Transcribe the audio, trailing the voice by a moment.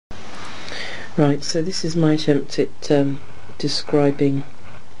Right, so this is my attempt at describing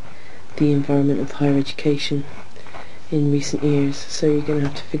the environment of higher education in recent years, so you're going to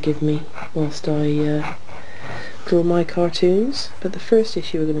have to forgive me whilst I draw my cartoons. But the first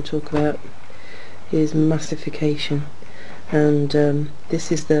issue we're going to talk about is massification, and this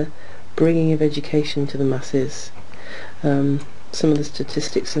is the bringing of education to the masses. Some of the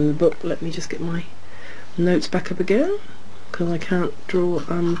statistics in the book, let me just get my notes back up again because I can't draw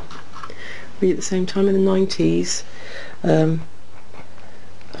read at the same time. In the 90s,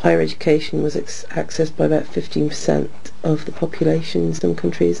 higher education was accessed by about 15% of the population in some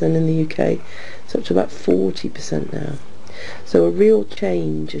countries, and in the UK it's up to about 40% now. So a real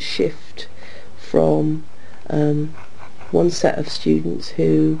change, a shift from one set of students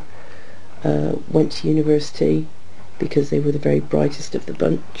who went to university because they were the very brightest of the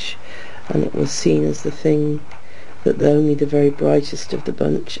bunch, and it was seen as the thing that only the very brightest of the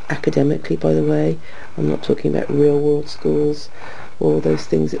bunch, academically by the way, I'm not talking about real world schools or those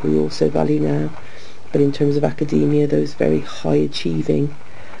things that we also value now, but in terms of academia, those very high achieving,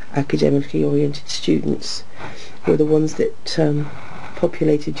 academically oriented students were the ones that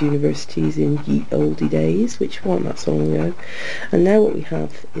populated universities in ye olde days, which weren't that so long ago. And now what we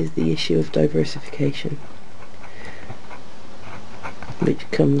have is the issue of diversification, which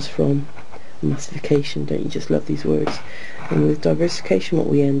comes from massification. Don't you just love these words? And with diversification, what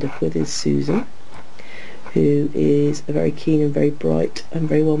we end up with is Susan, who is a very keen and very bright and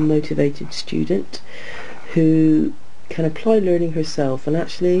very well motivated student who can apply learning herself, and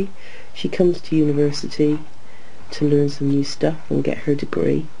actually she comes to university to learn some new stuff and get her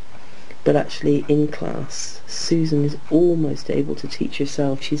degree, but actually in class Susan is almost able to teach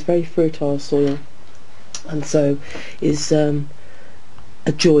herself. She's very fertile soil, and so is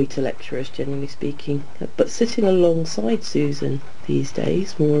a joy to lecturers, generally speaking. But sitting alongside Susan these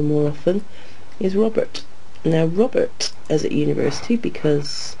days, more and more often, is Robert. Now Robert is at university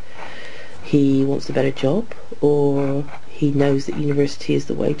because he wants a better job, or he knows that university is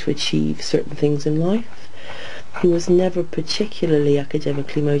the way to achieve certain things in life. He was never particularly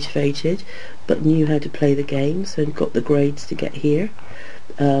academically motivated, but knew how to play the game, so got the grades to get here.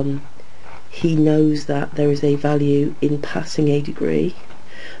 He knows that there is a value in passing a degree,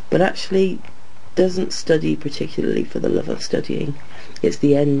 but actually doesn't study particularly for the love of studying. It's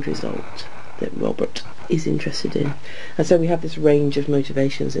the end result that Robert is interested in. And so we have this range of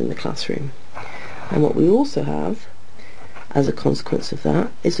motivations in the classroom. And what we also have, as a consequence of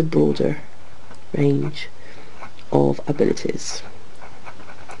that, is a broader range of abilities.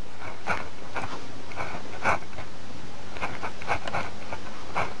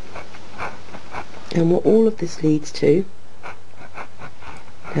 And what all of this leads to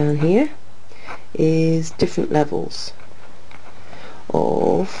down here is different levels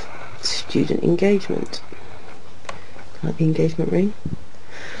of student engagement, like the engagement ring.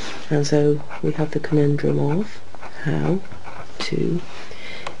 And so we have the conundrum of how to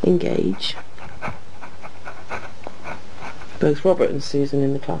engage both Robert and Susan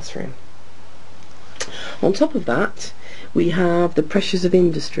in the classroom. On top of that, we have the pressures of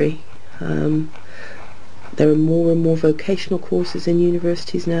industry. There are more and more vocational courses in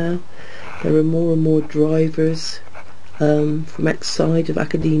universities now. There are more and more drivers from outside of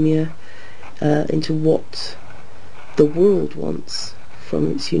academia into what the world wants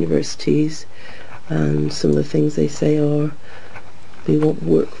from its universities, and some of the things they say are, we want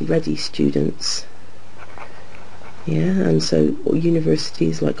work-ready students. Yeah, and so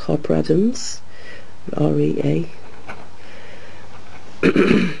universities like Harper Adams, REA,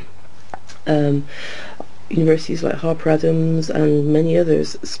 universities like Harper Adams and many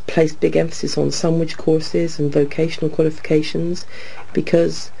others place big emphasis on sandwich courses and vocational qualifications,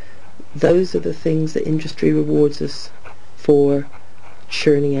 because those are the things that industry rewards us for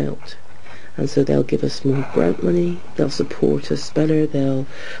churning out. And so they'll give us more grant money, they'll support us better, they'll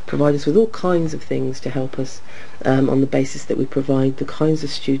provide us with all kinds of things to help us on the basis that we provide the kinds of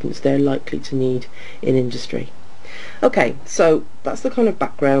students they're likely to need in industry. Okay, so that's the kind of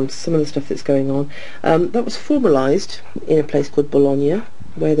background, some of the stuff that's going on. That was formalised in a place called Bologna,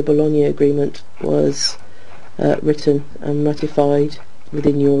 where the Bologna Agreement was written and ratified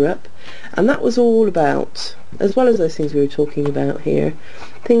within Europe, and that was all about, as well as those things we were talking about here,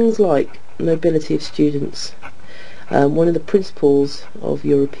 things like mobility of students. One of the principles of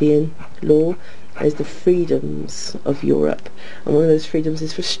European law is the freedoms of Europe, and one of those freedoms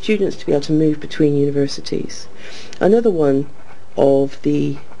is for students to be able to move between universities. Another one of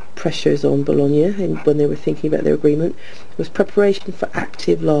the pressures on Bologna, when they were thinking about their agreement, was preparation for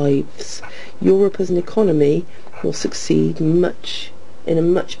active lives. Europe as an economy will succeed much in a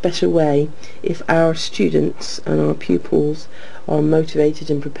much better way if our students and our pupils are motivated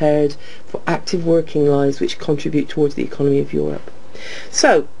and prepared for active working lives which contribute towards the economy of Europe.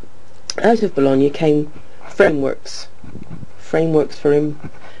 So, out of Bologna came frameworks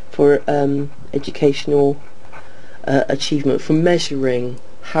for educational achievement, for measuring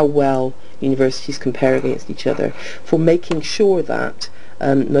how well universities compare against each other, for making sure that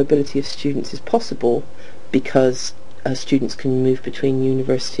mobility of students is possible because students can move between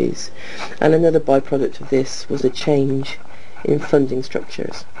universities. And another byproduct of this was a change in funding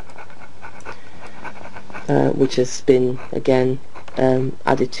structures, which has been again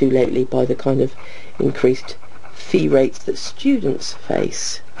added to lately by the kind of increased fee rates that students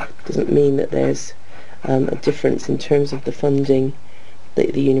face. Doesn't mean that there's a difference in terms of the funding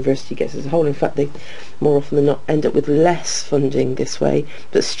that the university gets as a whole. In fact, they more often than not end up with less funding this way,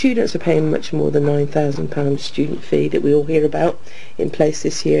 but students are paying much more than £9,000 student fee that we all hear about in place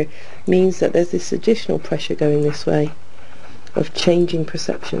this year. Means that there's this additional pressure going this way of changing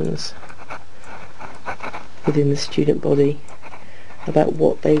perceptions within the student body about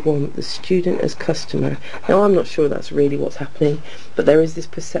what they want, the student as customer. Now, I'm not sure that's really what's happening, but there is this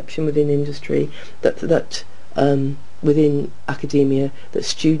perception within industry that within academia, that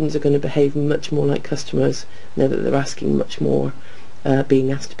students are going to behave much more like customers now that they're asking much more,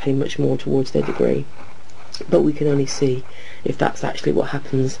 being asked to pay much more towards their degree. But we can only see if that's actually what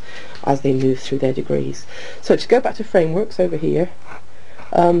happens as they move through their degrees. So to go back to frameworks over here,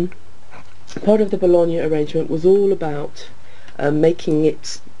 part of the Bologna arrangement was all about making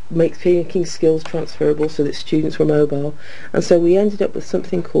skills transferable so that students were mobile, and so we ended up with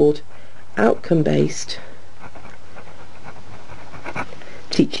something called outcome-based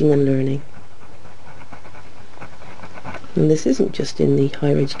teaching and learning. And this isn't just in the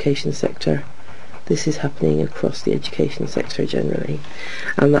higher education sector, this is happening across the education sector generally.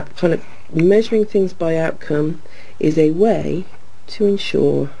 And that kind of measuring things by outcome is a way to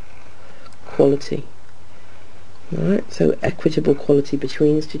ensure quality. Alright, so equitable quality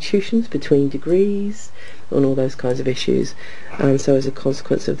between institutions, between degrees, and all those kinds of issues. And so as a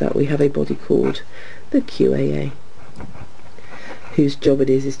consequence of that, we have a body called the QAA, whose job it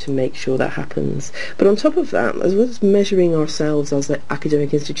is to make sure that happens. But on top of that, as well as measuring ourselves as the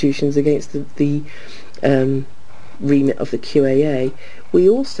academic institutions against the remit of the QAA, we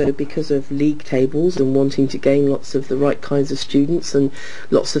also, because of league tables and wanting to gain lots of the right kinds of students and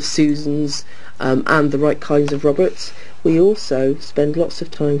lots of Susans and the right kinds of Roberts, we also spend lots of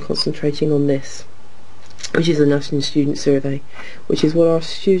time concentrating on this, which is the National Student Survey, which is what our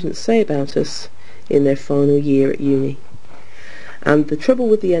students say about us in their final year at uni. And the trouble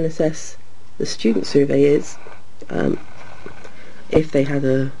with the NSS, the student survey, is if they had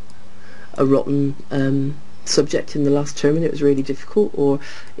a rotten subject in the last term and it was really difficult, or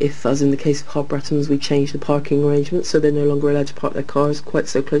if, as in the case of Harbratton's, we changed the parking arrangements so they're no longer allowed to park their cars quite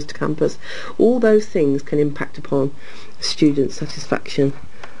so close to campus, all those things can impact upon student satisfaction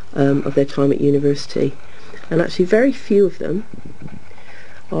of their time at university. And actually very few of them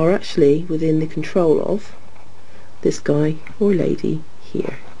are actually within the control of this guy or lady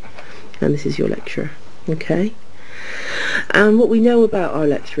here, and this is your lecturer. Okay, and what we know about our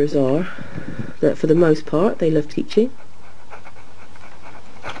lecturers are that for the most part they love teaching,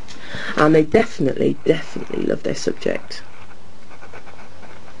 and they definitely love their subject.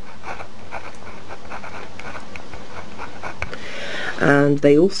 And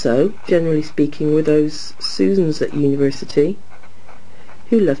they also, generally speaking, were those Susans at university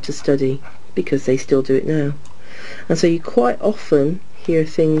who love to study, because they still do it now. And so you quite often hear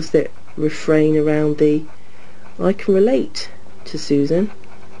things that refrain around the "I can relate to Susan,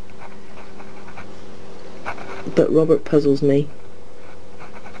 but Robert puzzles me."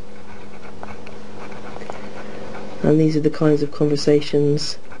 And these are the kinds of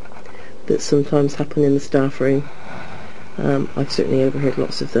conversations that sometimes happen in the staff room. I've certainly overheard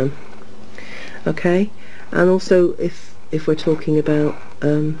lots of them. Okay, and also if we're talking about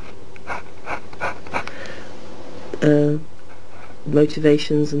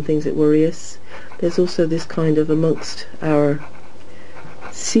motivations and things that worry us, there's also this kind of amongst our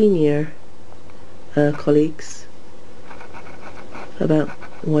senior colleagues about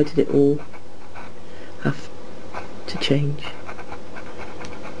why did it all have to change,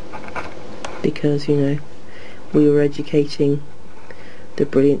 because, you know, we were educating the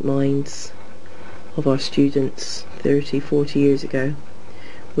brilliant minds of our students 30, 40 years ago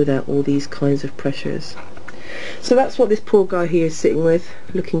without all these kinds of pressures. So that's what this poor guy here is sitting with,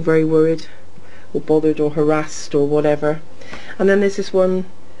 looking very worried or bothered or harassed or whatever. And then there's this one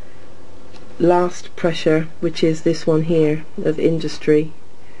last pressure, which is this one here of industry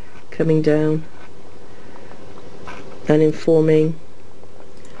coming down and informing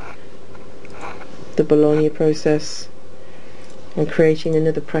the Bologna process and creating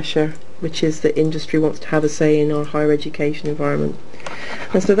another pressure, which is that industry wants to have a say in our higher education environment.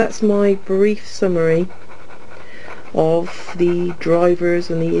 And so that's my brief summary of the drivers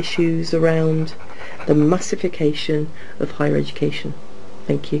and the issues around the massification of higher education.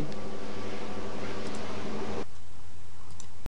 Thank you.